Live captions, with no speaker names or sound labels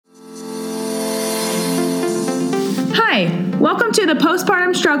Hi, welcome to the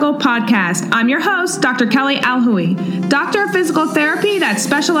Postpartum Struggle podcast. I'm your host, Dr. Kelly Alhooie, doctor of physical therapy that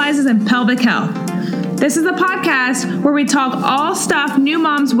specializes in pelvic health. This is the podcast where we talk all stuff new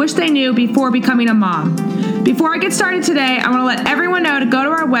moms wish they knew before becoming a mom. Before I get started today, I want to let everyone know to go to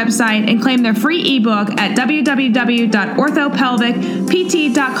our website and claim their free ebook at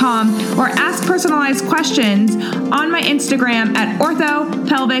www.orthopelvicpt.com or ask personalized questions on my Instagram at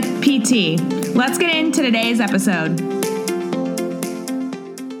orthopelvicpt. Let's get into today's episode.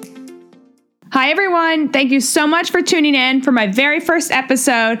 Hi, everyone. Thank you so much for tuning in for my very first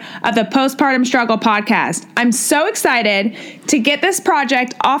episode of the Postpartum Struggle podcast. I'm so excited to get this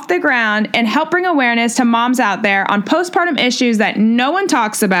project off the ground and help bring awareness to moms out there on postpartum issues that no one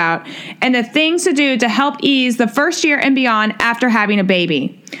talks about and the things to do to help ease the first year and beyond after having a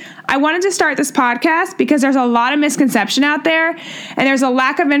baby. I wanted to start this podcast because there's a lot of misconception out there and there's a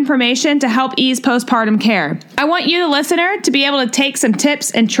lack of information to help ease postpartum care. I want you, the listener, to be able to take some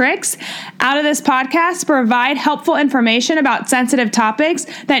tips and tricks out of this podcast to provide helpful information about sensitive topics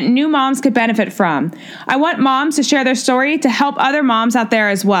that new moms could benefit from. I want moms to share their story to help other moms out there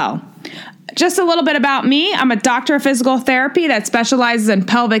as well. Just a little bit about me. I'm a doctor of physical therapy that specializes in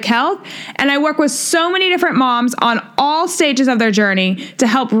pelvic health, and I work with so many different moms on all stages of their journey to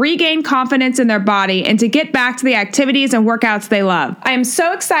help regain confidence in their body and to get back to the activities and workouts they love. I am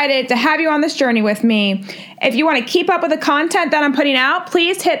so excited to have you on this journey with me. If you want to keep up with the content that I'm putting out,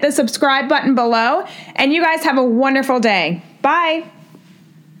 please hit the subscribe button below, and you guys have a wonderful day. Bye.